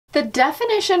The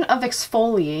definition of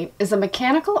exfoliate is a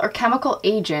mechanical or chemical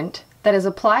agent that is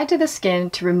applied to the skin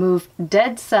to remove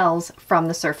dead cells from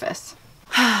the surface.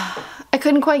 I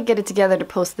couldn't quite get it together to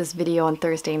post this video on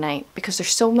Thursday night because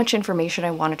there's so much information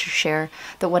I wanted to share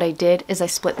that what I did is I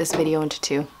split this video into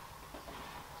two.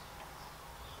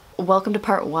 Welcome to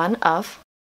part one of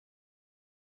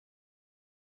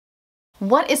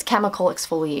what is chemical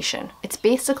exfoliation? It's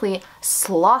basically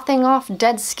sloughing off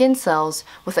dead skin cells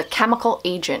with a chemical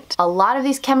agent. A lot of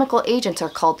these chemical agents are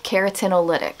called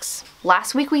keratinolytics.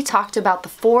 Last week we talked about the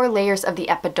 4 layers of the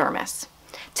epidermis.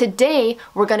 Today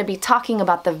we're going to be talking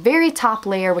about the very top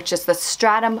layer, which is the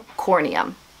stratum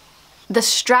corneum. The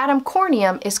stratum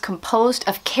corneum is composed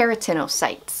of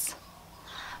keratinocytes.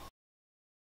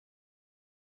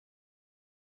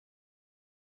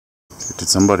 Did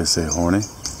somebody say horny?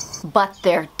 But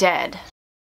they're dead.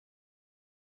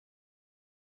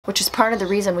 Which is part of the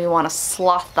reason we want to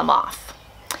slough them off.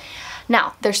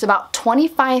 Now, there's about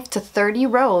 25 to 30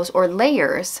 rows or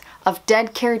layers of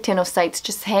dead keratinocytes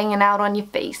just hanging out on your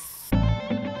face.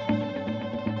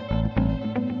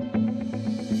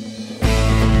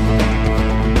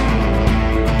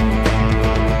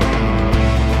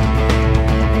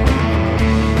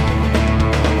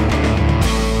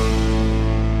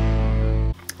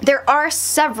 There are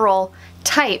several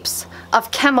types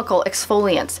of chemical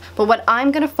exfoliants, but what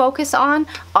I'm going to focus on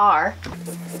are,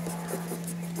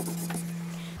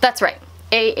 that's right,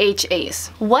 AHAs.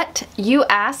 What, you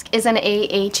ask, is an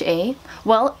AHA?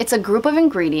 Well, it's a group of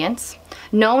ingredients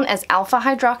known as alpha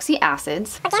hydroxy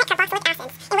acids. Organic carboxylic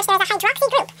acids, in which there is a hydroxy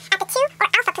group at the 2 or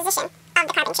alpha position of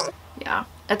the carbon chain. Yeah,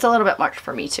 it's a little bit much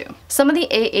for me too. Some of the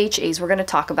AHAs we're going to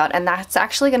talk about, and that's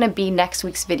actually going to be next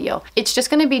week's video. It's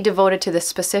just going to be devoted to the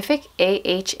specific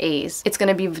AHAs. It's going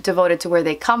to be devoted to where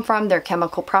they come from, their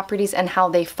chemical properties, and how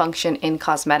they function in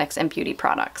cosmetics and beauty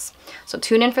products. So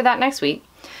tune in for that next week.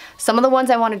 Some of the ones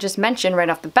I want to just mention right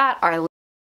off the bat are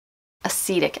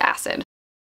acetic acid,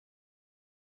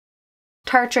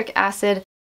 tartric acid.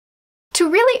 To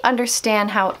really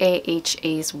understand how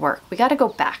AHAs work, we got to go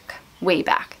back, way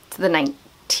back, to the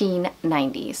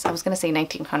 1990s. I was going to say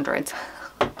 1900s.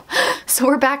 So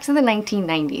we're back to the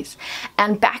 1990s.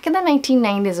 And back in the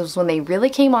 1990s was when they really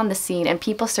came on the scene and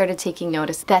people started taking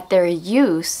notice that their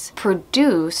use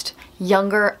produced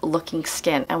younger looking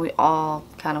skin. And we all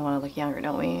kind of want to look younger,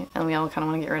 don't we? And we all kind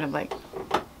of want to get rid of like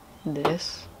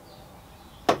this.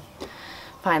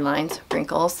 Fine lines,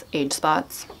 wrinkles, age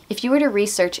spots. If you were to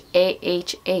research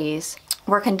AHAs,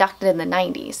 were conducted in the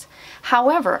 90s.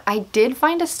 However, I did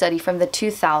find a study from the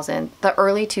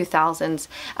early 2000s,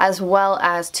 as well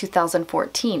as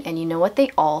 2014, and you know what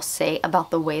they all say about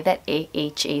the way that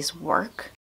AHAs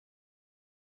work?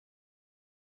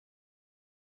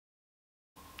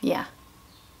 Yeah.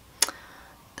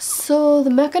 So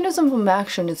the mechanism of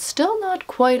action is still not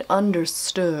quite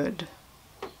understood.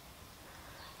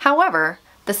 However,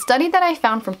 the study that I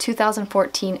found from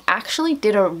 2014 actually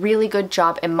did a really good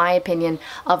job, in my opinion,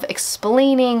 of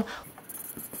explaining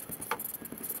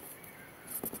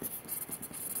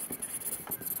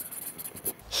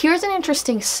Here's an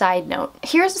interesting side note.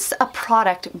 Here's a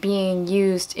product being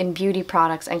used in beauty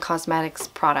products and cosmetics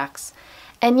products,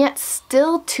 and yet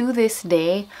still to this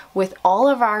day, with all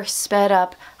of our sped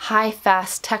up, high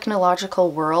fast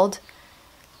technological world,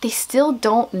 they still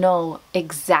don't know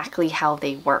exactly how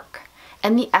they work.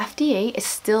 And the FDA is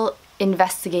still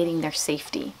investigating their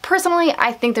safety. Personally,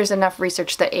 I think there's enough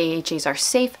research that AHAs are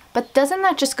safe, but doesn't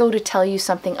that just go to tell you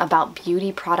something about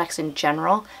beauty products in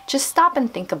general? Just stop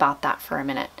and think about that for a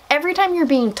minute. Every time you're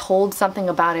being told something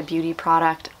about a beauty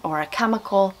product or a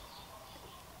chemical,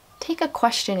 take a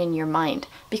question in your mind,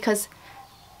 because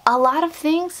a lot of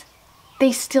things,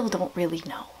 they still don't really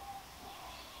know.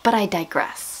 But I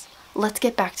digress. Let's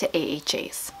get back to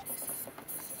AHAs.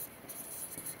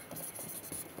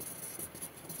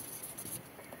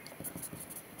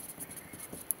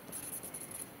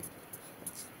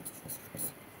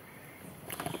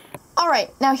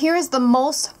 Alright, now here is the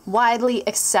most widely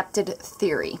accepted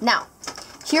theory. Now,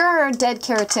 here are our dead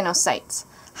keratinocytes.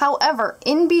 However,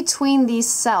 in between these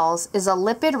cells is a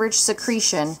lipid-rich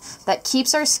secretion that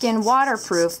keeps our skin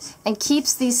waterproof and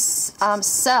keeps these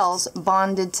cells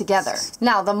bonded together.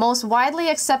 Now, the most widely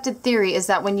accepted theory is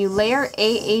that when you layer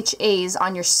AHAs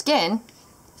on your skin,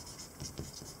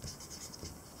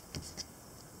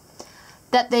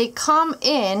 that they come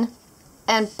in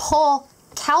and pull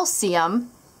calcium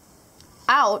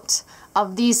out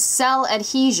of these cell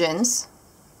adhesions,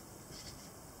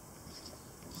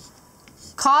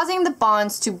 causing the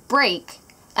bonds to break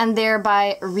and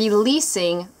thereby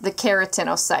releasing the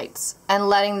keratinocytes and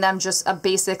letting them just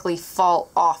basically fall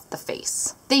off the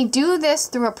face. They do this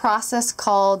through a process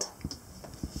called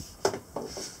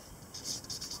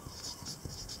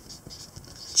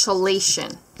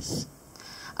chelation.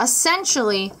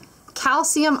 Essentially,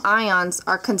 calcium ions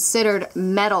are considered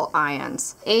metal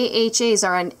ions. AHAs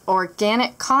are an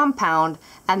organic compound,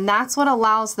 and that's what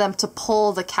allows them to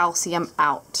pull the calcium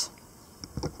out.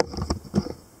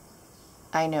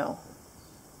 I know.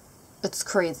 It's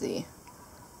crazy,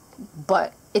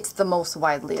 but it's the most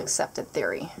widely accepted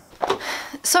theory.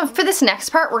 So for this next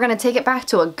part, we're going to take it back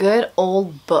to a good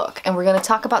old book, and we're going to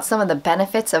talk about some of the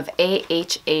benefits of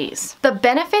AHAs. The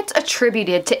benefits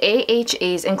attributed to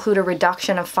AHAs include a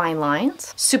reduction of fine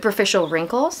lines, superficial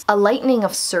wrinkles, a lightening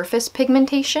of surface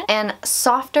pigmentation, and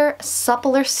softer,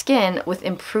 suppler skin with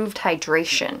improved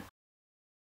hydration.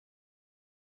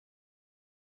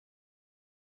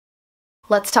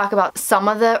 Let's talk about some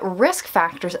of the risk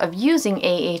factors of using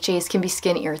AHAs can be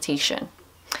skin irritation.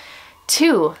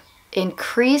 2.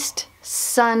 Increased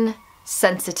sun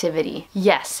sensitivity.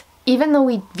 Yes, even though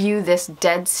we view this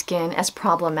dead skin as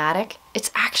problematic,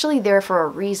 it's actually there for a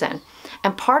reason.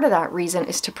 And part of that reason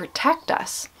is to protect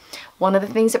us. One of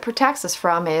the things it protects us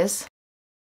from is...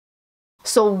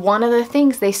 So one of the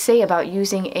things they say about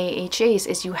using AHAs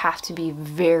is you have to be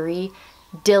very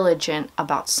diligent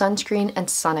about sunscreen and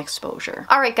sun exposure.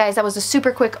 Alright guys, that was a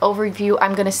super quick overview.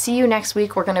 I'm going to see you next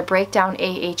week. We're going to break down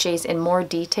AHAs in more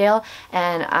detail,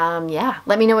 and yeah,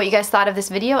 let me know what you guys thought of this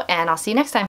video, and I'll see you next time.